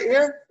glute right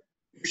here,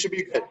 you should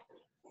be good.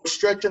 We're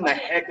stretching the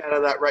heck out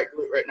of that right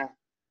glute right now.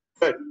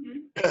 Good,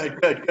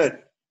 good, good,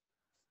 good.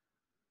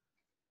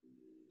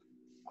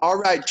 All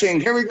right, Ching,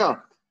 here we go.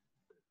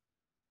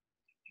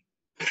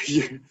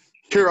 You're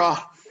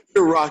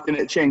rocking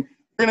it, Ching.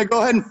 We're gonna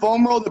go ahead and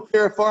foam roll the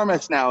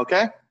piriformis now,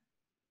 okay?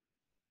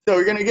 So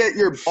you're gonna get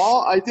your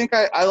ball. I think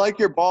I like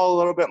your ball a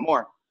little bit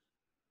more.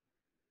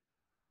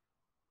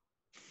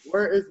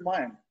 Where is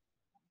mine?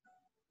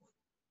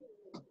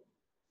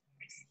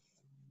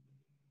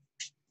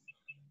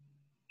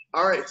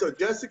 All right, so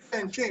Jessica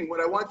and Ching, what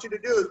I want you to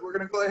do is we're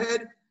gonna go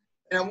ahead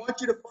and I want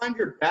you to find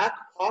your back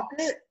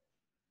pocket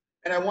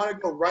and I wanna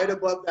go right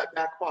above that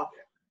back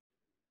pocket,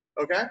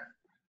 okay?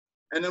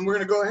 And then we're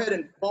gonna go ahead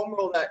and foam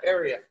roll that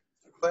area.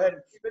 So go ahead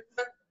and keep it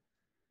there.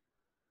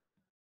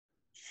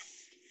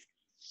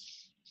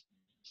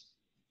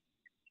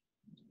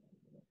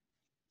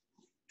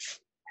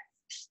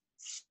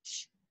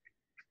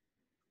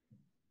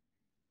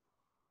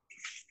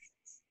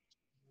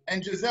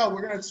 And Giselle,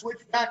 we're gonna switch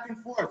back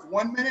and forth.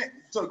 1 minute,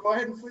 so go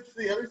ahead and switch to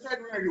the other side.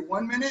 We're gonna do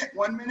 1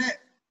 minute,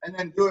 and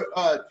then do it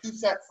 2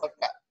 sets like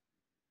that.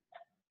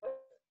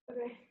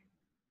 Okay.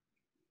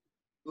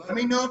 Let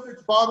me know if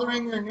it's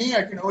bothering your knee.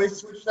 I can always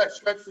switch that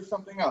stretch to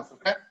something else,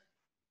 okay?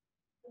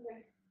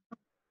 Okay.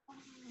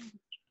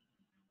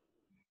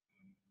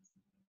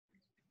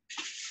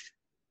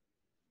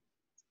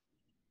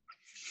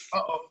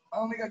 Uh-oh, I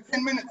only got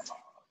 10 minutes.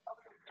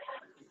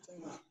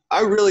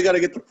 I really got to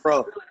get the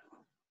pro.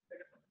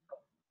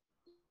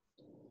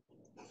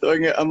 So I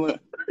can get, are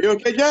you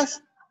okay,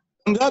 Jess?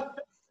 Thumbs up?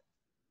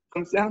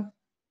 Thumbs down?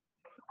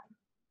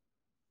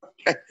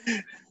 Okay.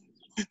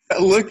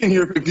 That look in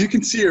your, if you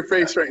can see your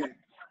face right now.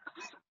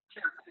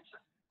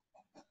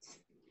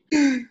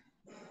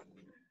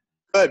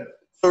 Good.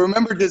 So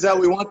remember, Giselle,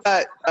 we want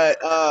that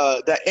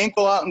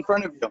ankle out in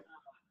front of you.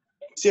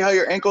 See how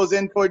your ankle's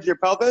in towards your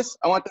pelvis?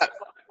 I want that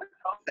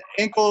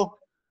ankle.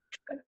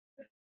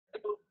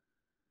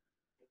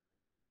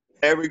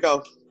 There we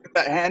go. Put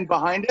that hand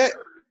behind it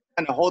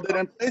and hold it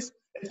in place.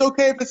 It's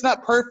okay if it's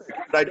not perfect,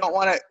 but I don't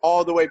want it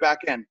all the way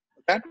back in,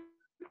 okay?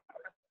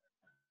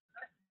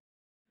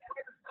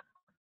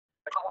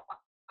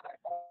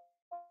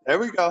 There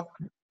we go.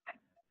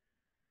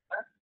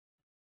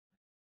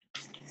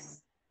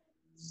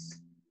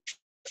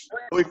 How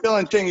we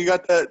feeling, Ching? You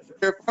got the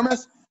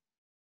piriformis?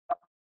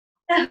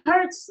 That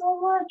hurts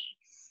so much.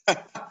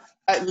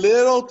 That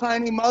little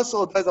tiny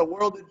muscle does a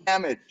world of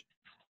damage.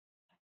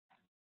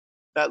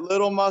 That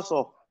little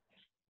muscle.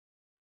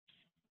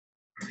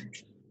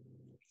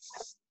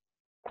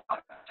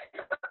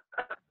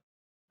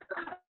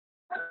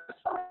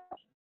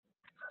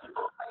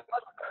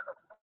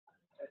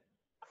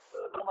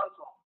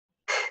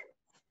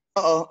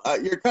 Uh-oh,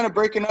 you're kind of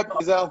breaking up,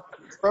 Giselle.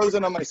 It's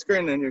frozen on my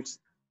screen and you're...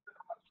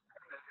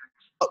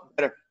 Oh,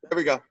 better. There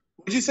we go.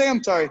 What did you say?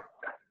 I'm sorry.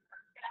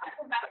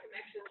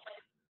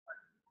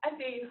 I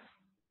see you.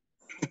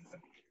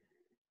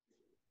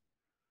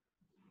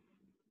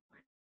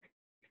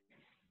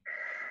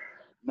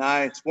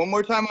 Nice. One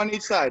more time on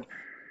each side.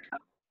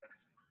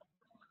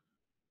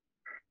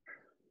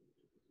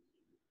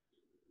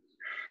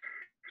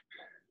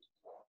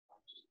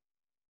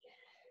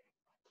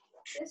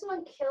 This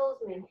one kills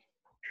me.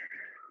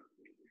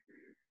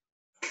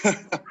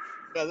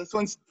 Yeah, this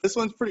one's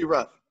pretty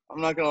rough.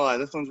 I'm not gonna lie,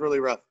 this one's really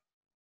rough.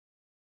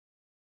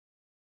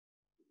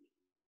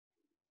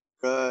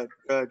 Good,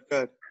 good,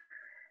 good.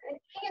 And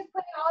Ching is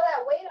putting all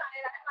that weight on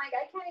it. I'm like,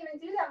 I can't even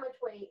do that much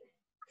weight.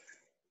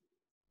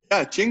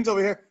 Yeah, Ching's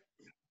over here.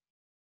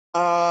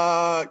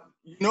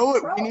 You know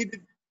what we need to,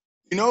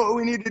 you know what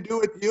we need to do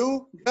with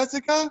you,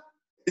 Jessica?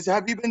 Is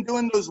have you been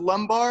doing those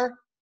lumbar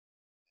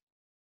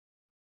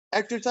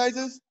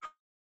exercises?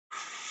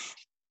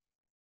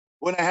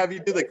 When I have you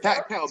do the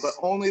cat-cow, but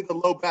only the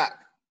low back.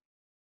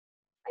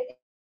 I did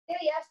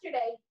it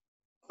yesterday.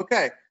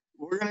 Okay,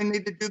 we're gonna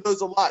need to do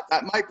those a lot.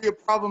 That might be a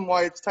problem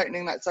why it's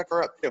tightening that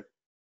sucker up too.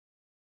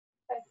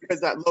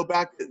 Because that low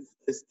back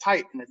is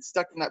tight and it's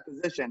stuck in that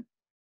position.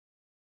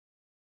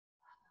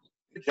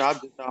 Good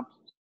job, Giselle.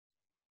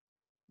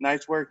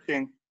 Nice work,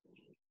 King.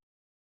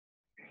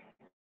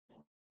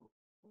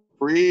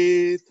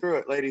 Breathe through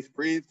it, ladies.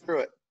 Breathe through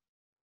it.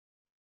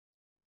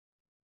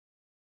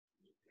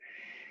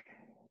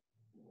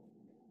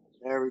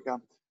 There we go.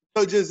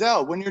 So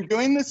Giselle, when you're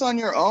doing this on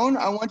your own,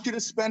 I want you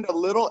to spend a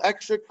little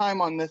extra time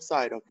on this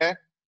side, okay?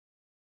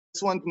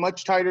 This one's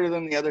much tighter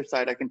than the other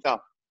side, I can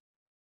tell.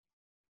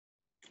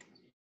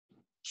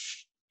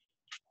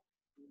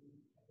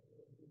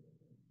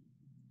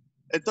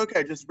 It's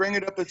okay, just bring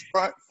it up as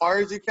far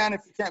as you can.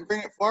 If you can't bring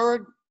it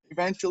forward,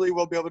 eventually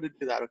we'll be able to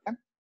do that, okay?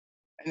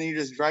 And then you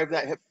just drive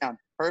that hip down.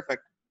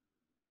 Perfect.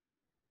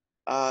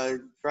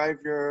 Drive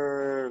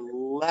your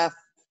left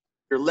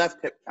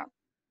hip down.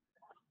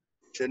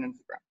 Chin into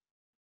the ground.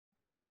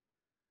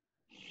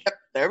 Yep,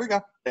 there we go.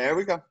 There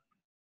we go.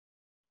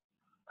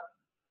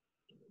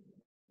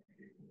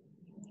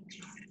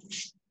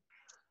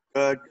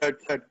 Good, good,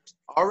 good.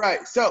 All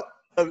right, so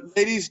the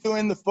ladies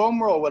doing the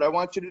foam roll, what I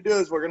want you to do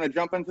is we're gonna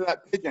jump into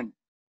that pigeon.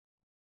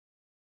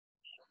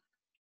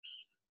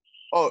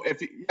 Oh,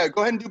 yeah,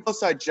 go ahead and do both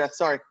sides, Jess,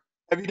 sorry.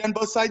 Have you done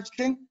both sides,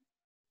 Ching?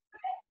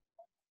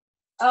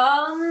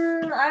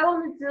 I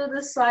want to do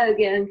this side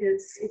again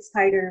because it's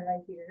tighter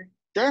right here.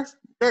 Sure,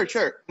 sure,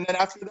 sure. And then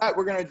after that,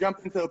 we're gonna jump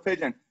into a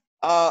pigeon.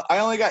 I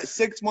only got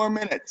 6 more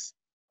minutes.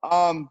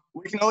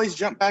 We can always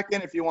jump back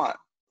in if you want,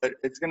 but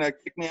it's gonna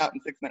kick me out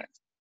in 6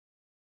 minutes.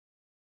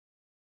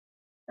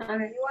 Okay.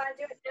 You want to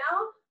do it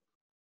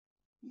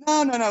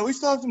now? No, we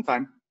still have some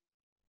time.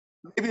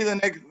 Maybe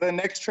the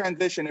next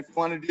transition, if you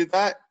want to do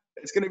that,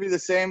 it's gonna be the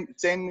same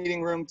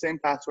meeting room, same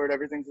password,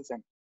 everything's the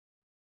same.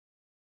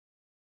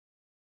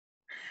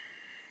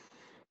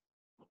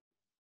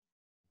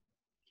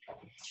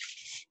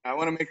 I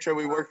want to make sure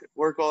we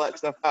work all that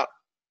stuff out.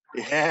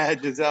 Yeah,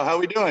 Giselle, how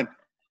we doing?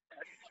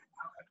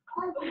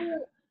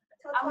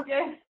 I'm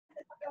good.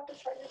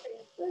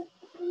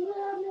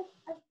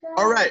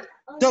 All right,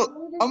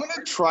 so I'm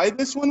gonna try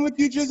this one with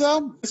you,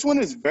 Giselle. This one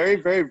is very,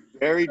 very,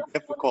 very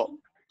difficult.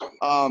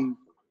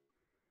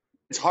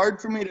 It's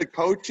hard for me to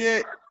coach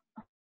it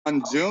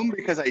on Zoom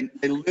because I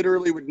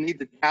literally would need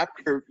to tap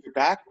your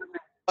back,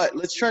 but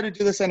let's try to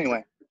do this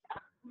anyway.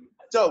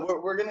 So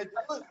what we're gonna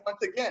do is,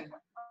 once again,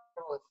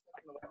 we're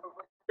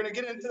gonna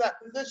get into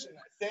that position,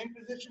 that same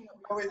position that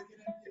we always get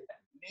into.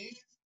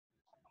 Knees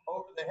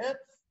over the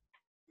hips.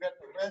 We got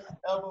the wrist,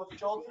 elbows,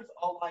 shoulders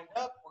all lined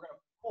up. We're gonna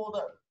pull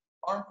the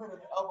armpit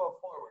and the elbow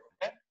forward,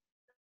 okay?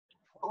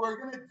 What we're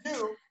gonna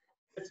do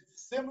is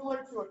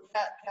similar to a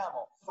cat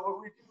camel. So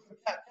what we do with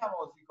a cat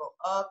camel is you go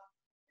up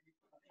and you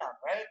come down,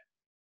 right?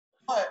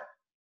 But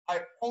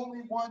I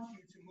only want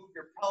you to move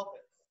your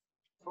pelvis.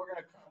 So we're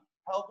gonna come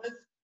pelvis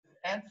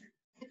and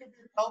think of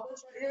your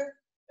pelvis right here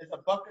as a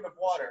bucket of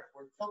water.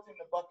 We're tilting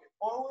the bucket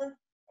forward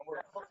and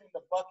we're tilting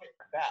the bucket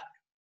back.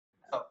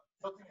 So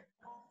tilting it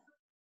forward,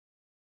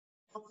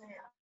 tilting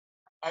it.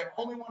 I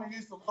only want to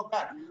use the low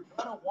back. You're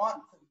gonna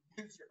want to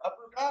use your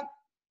upper back.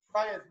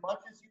 Try as much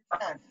as you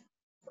can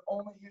to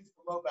only use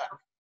the low back.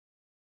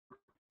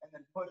 And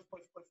then push,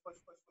 push, push, push,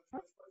 push,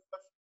 push, push, push,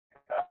 push.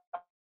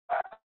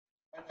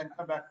 And then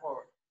come back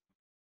forward.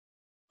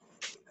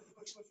 Push,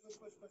 push, push, push,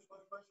 push, push,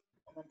 push, push,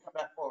 and then come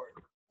back forward.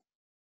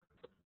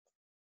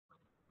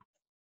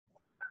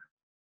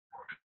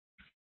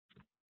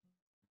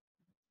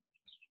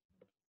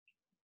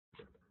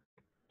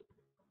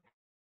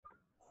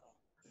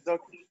 So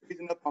keep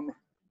squeezing up on me.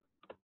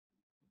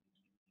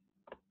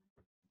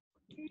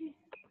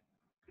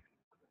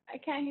 I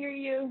can't hear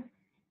you.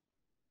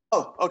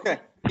 Oh, okay.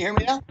 Can you hear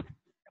me now?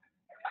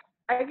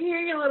 I can hear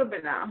you a little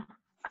bit now.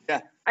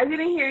 Yeah. I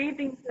didn't hear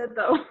anything said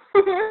though.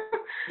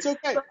 It's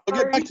okay. I'll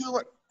get back to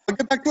it. I'll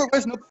get back to it,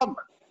 Wes. No problem.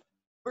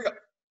 Here we go.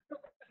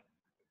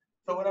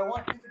 So what I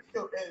want you to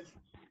do is,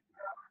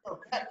 so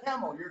cat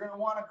camel, you're gonna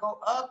want to go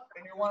up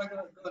and you want to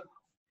go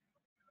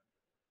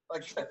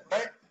like this,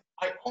 right?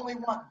 I only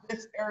want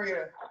this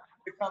area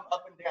to come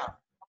up and down.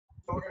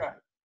 So we're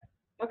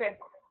gonna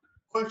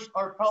push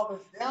our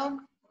pelvis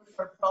down, push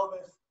our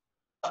pelvis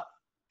up,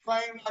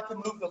 trying not to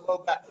move the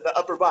low back, the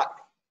upper back.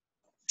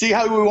 See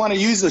how we want to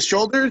use the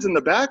shoulders and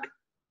the back?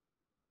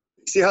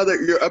 See how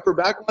your upper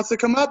back wants to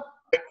come up?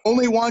 I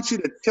only want you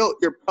to tilt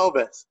your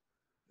pelvis.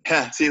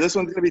 Yeah, see, this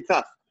one's gonna be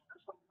tough.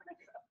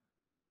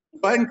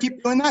 Go ahead and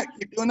keep doing that,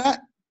 keep doing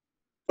that.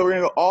 So we're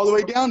gonna go all the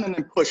way down and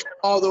then push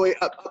all the way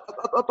up, up,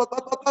 up, up, up,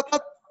 up, up, up,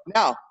 up.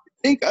 Now,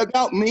 think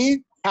about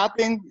me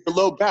tapping your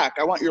low back.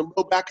 I want your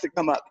low back to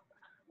come up.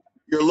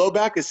 Your low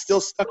back is still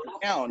stuck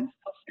down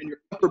and your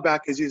upper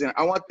back is using it.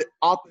 I want the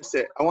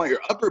opposite. I want your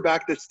upper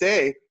back to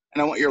stay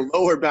and I want your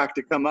lower back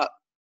to come up.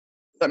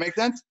 Does that make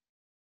sense?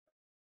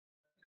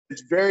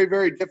 It's very,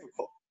 very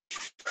difficult.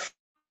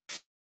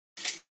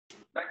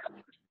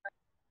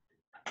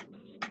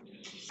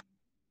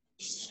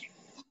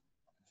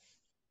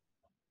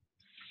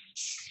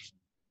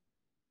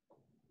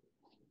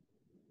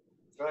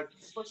 Good.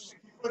 Keep pushing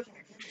it, keep pushing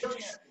it, keep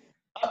pushing it.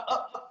 Up,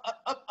 up, up,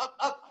 up, up,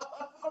 up, up,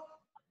 up, up.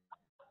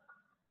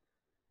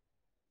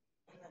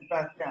 And then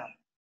back down.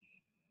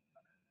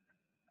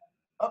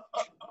 Up,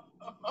 up, up,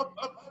 up, up, up,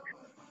 up.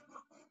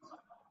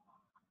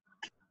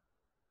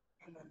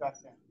 And then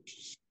back down.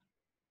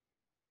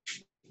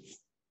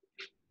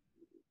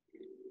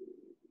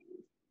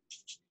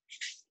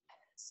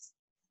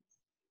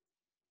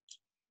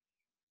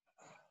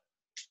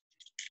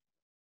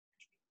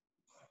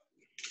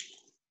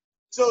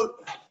 So,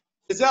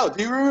 Giselle,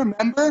 do you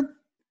remember?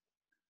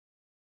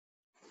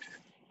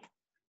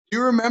 Do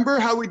you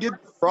remember how we did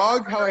the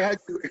frog, how I had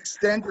to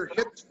extend your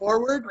hips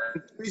forward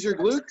and squeeze your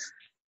glutes?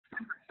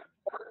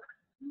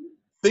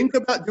 Think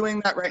about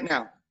doing that right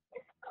now.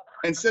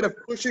 Instead of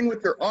pushing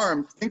with your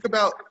arms, think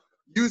about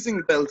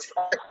using those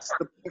hips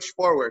to push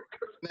forward,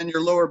 and then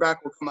your lower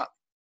back will come up.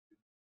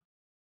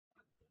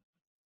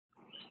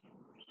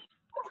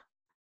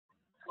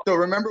 So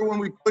remember when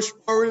we push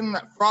forward in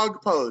that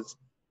frog pose,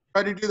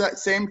 try to do that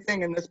same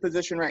thing in this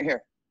position right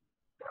here.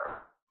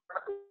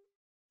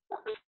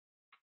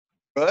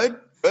 Good,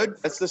 good.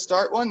 That's the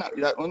start one.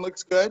 That one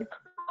looks good.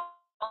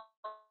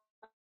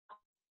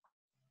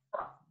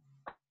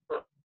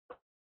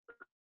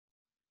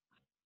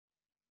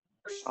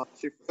 Oh,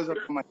 she froze up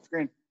on my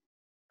screen.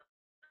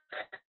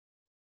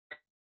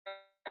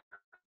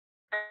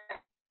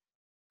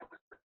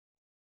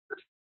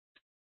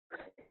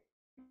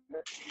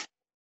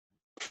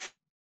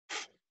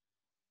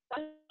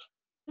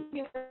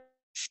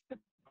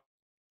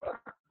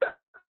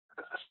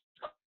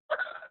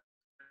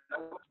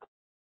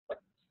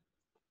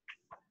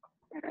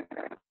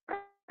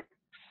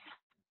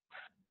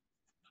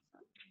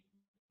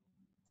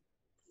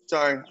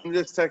 Sorry, I'm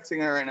just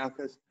texting her right now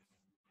because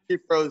she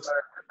froze.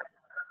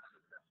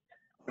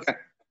 Okay.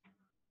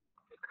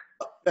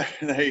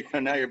 There you go.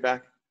 Now you're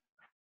back.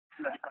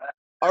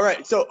 All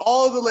right. So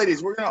all of the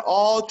ladies, we're gonna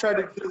all try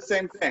to do the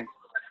same thing.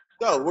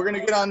 So we're gonna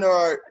get onto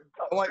our.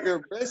 I want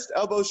your wrist,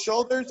 elbows,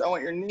 shoulders. I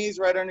want your knees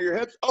right under your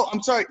hips. Oh,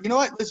 I'm sorry. You know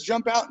what? Let's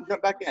jump out and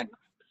jump back in.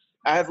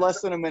 I have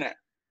less than a minute.